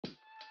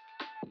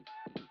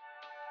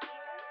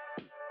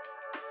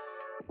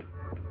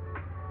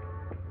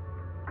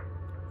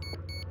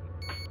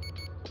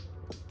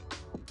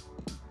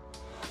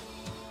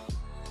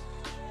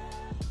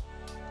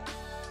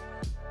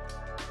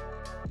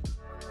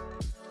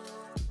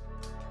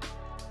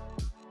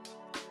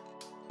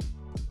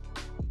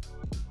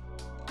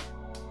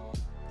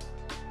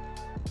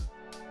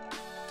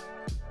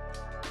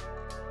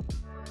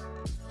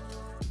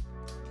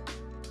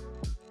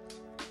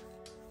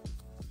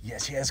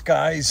Yes,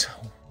 guys.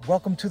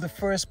 Welcome to the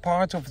first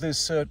part of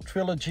this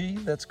trilogy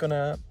that's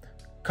gonna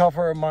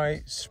cover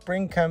my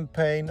spring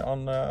campaign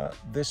on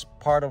this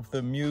part of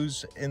the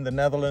Meuse in the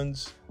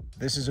Netherlands.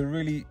 This is a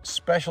really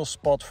special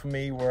spot for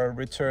me where I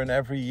return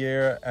every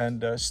year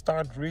and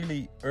start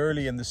really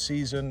early in the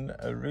season,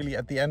 really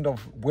at the end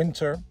of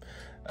winter,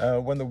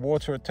 when the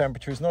water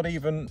temperature is not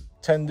even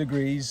 10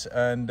 degrees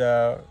and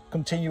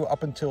continue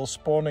up until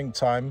spawning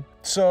time.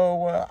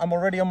 So I'm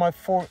already on my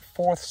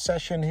fourth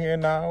session here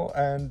now,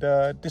 and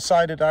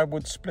decided I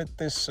would split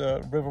this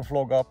river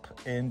vlog up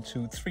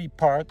into 3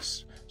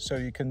 parts so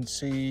you can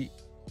see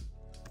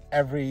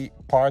every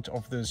part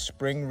of the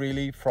spring,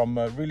 really, from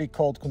really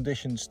cold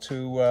conditions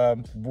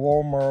to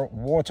warmer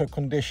water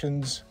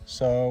conditions.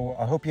 So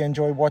I hope you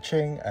enjoy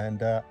watching,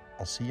 and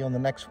I'll see you on the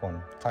next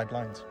one. Tight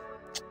lines.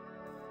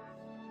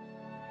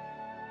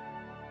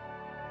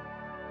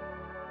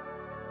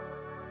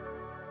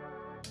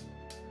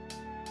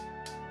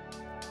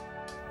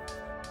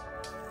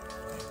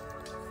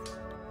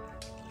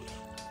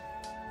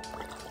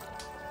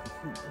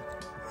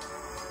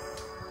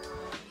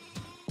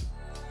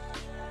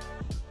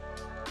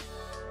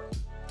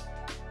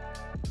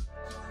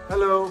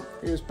 Hello,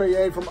 here's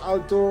PA from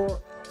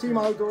Team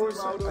Outdoors.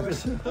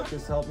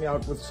 Just helped me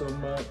out with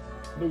some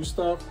new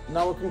stuff.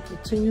 Now I can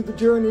continue the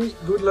journey.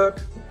 Good luck.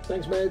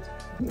 Thanks, mate.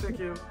 Thank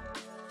you.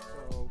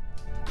 So,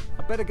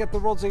 I better get the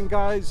rods in,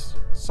 guys.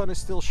 Sun is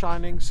still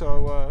shining,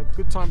 so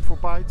good time for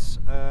bites.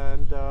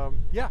 And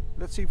yeah,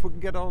 let's see if we can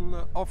get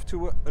on off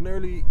to an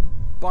early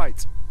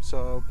bite.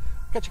 So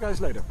catch you guys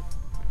later.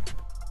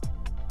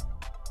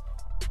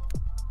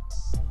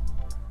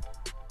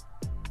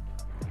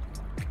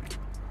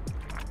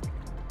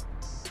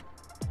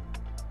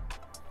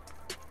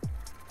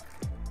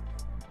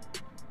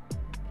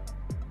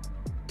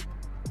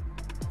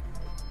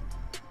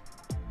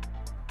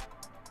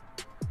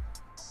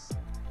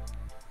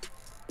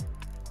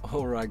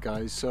 Alright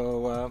guys,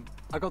 so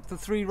I got the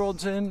 3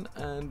 rods in,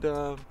 and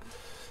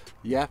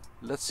yeah,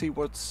 let's see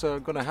what's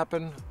gonna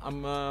happen.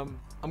 I'm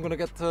gonna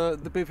get the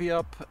bivvy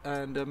up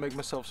and make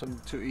myself something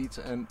to eat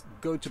and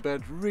go to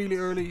bed really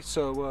early,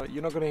 so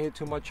you're not gonna hear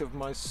too much of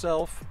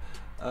myself,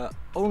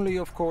 only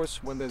of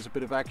course when there's a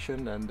bit of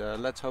action, and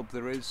let's hope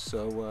there is.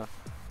 So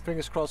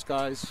fingers crossed,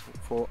 guys,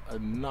 for a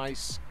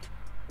nice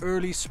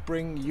early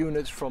spring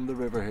unit from the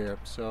river here.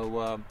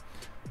 So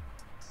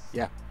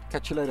yeah,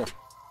 catch you later.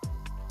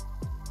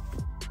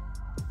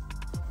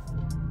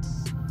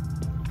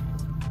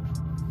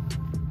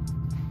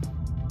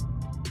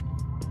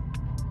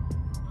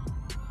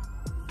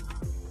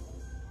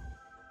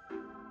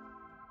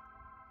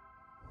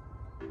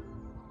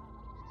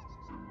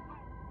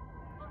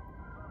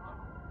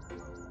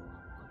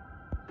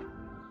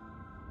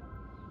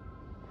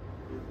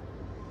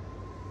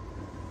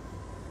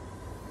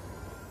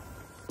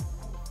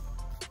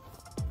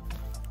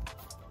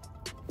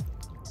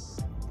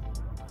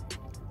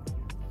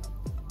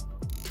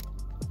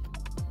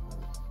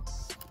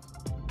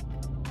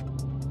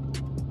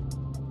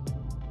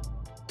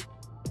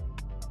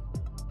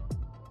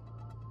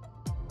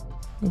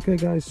 Okay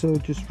guys, so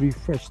just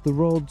refresh the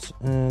rods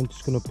and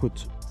just gonna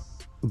put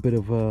a bit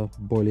of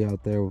boilie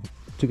out there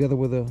together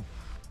with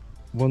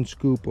 1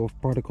 scoop of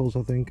particles,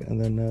 I think, and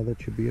then that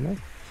should be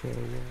enough. So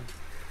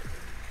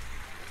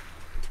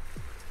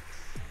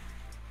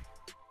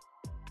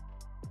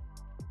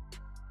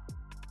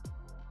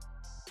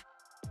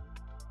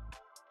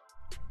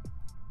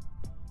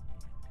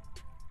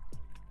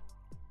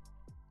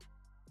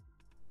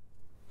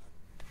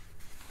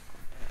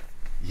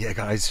yeah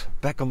guys,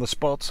 back on the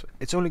spot.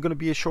 It's only going to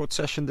be a short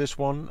session, this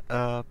one,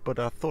 but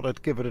I thought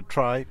I'd give it a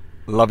try.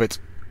 Love it.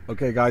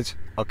 Okay guys,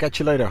 I'll catch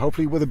you later,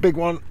 hopefully with a big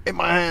one in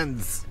my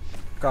hands.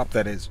 Carp,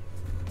 that is.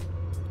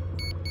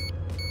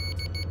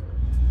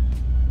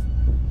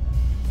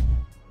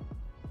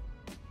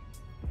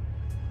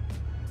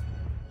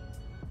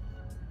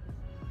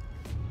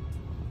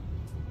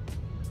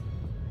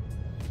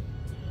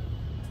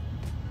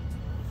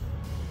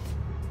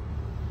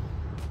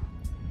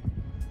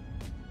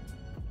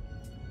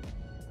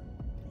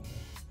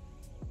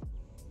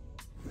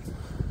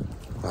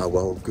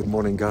 Well, good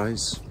morning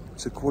guys.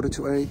 It's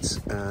 7:45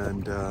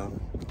 and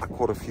I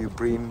caught a few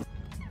bream.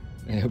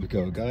 There we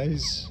go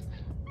guys,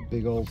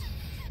 big old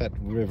fat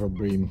river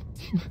bream.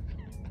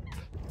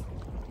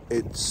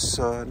 It's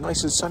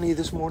nice and sunny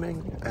this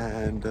morning,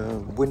 and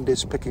wind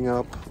is picking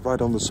up right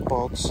on the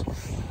spots.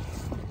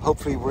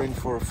 Hopefully we're in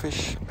for a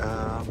fish,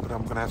 but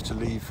I'm gonna have to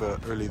leave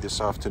early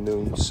this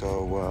afternoon,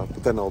 so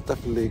but then I'll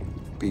definitely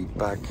be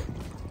back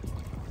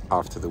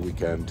after the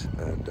weekend,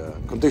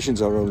 and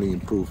conditions are only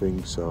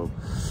improving, so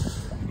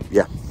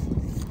yeah,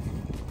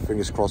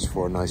 fingers crossed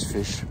for a nice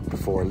fish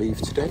before I leave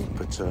today,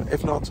 but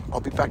if not,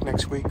 I'll be back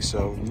next week,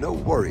 so no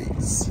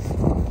worries.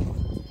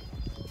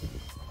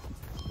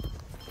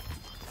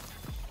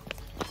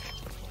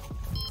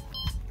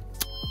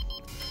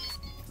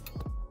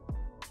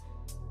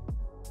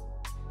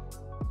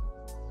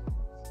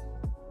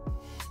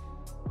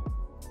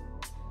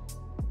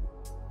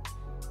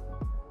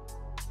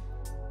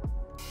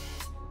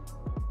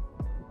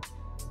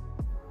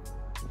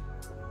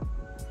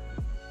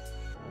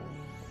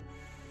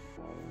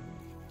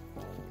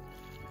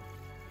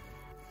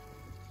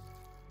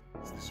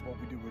 That's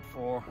what we do it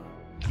for.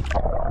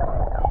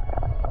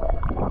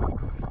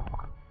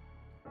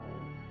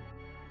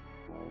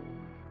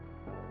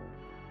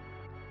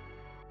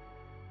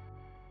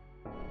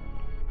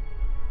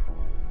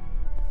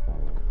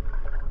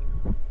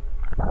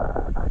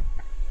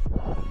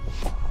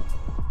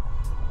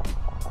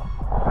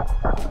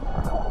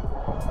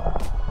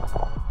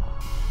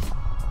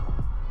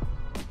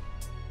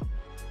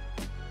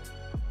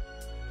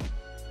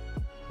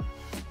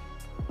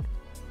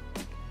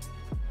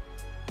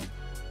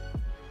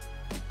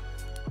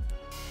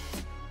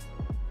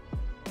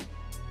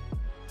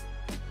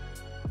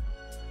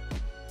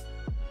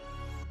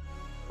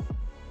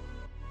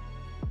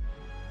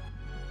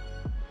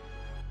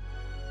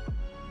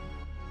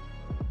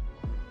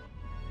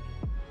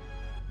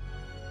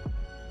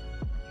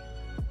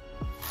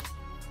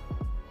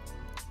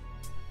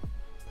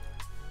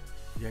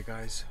 Yeah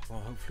guys, well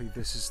hopefully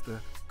this is the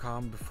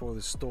calm before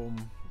the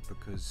storm,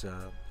 because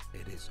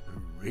it is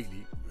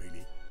really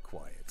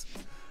quiet.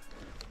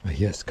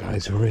 Yes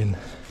guys, we're in.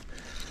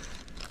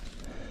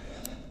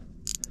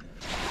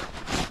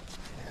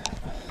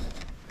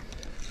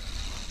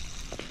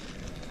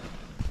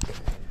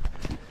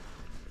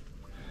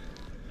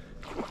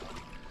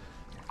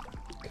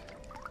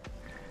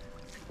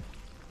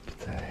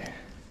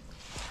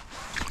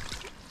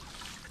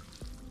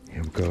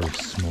 Here we go,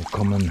 small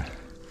common.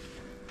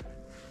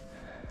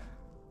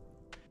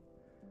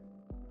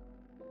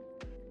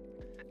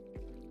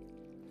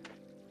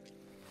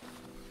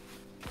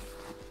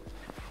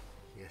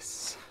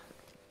 Yes.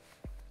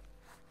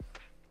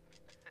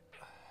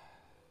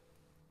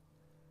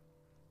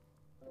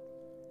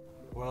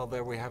 Well,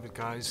 there we have it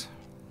guys.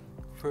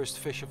 First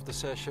fish of the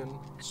session,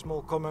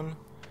 small common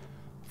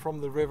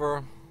from the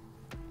river.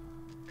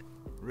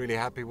 Really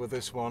happy with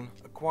this one.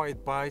 A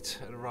quiet bite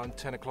at around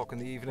 10 o'clock in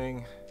the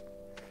evening.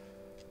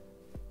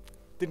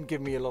 Didn't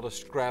give me a lot of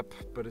scrap,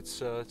 but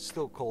it's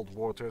still cold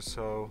water,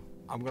 so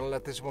I'm gonna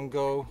let this one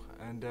go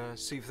and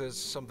see if there's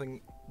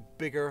something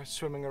bigger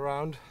swimming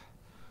around.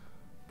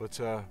 But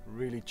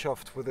really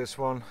chuffed with this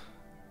one.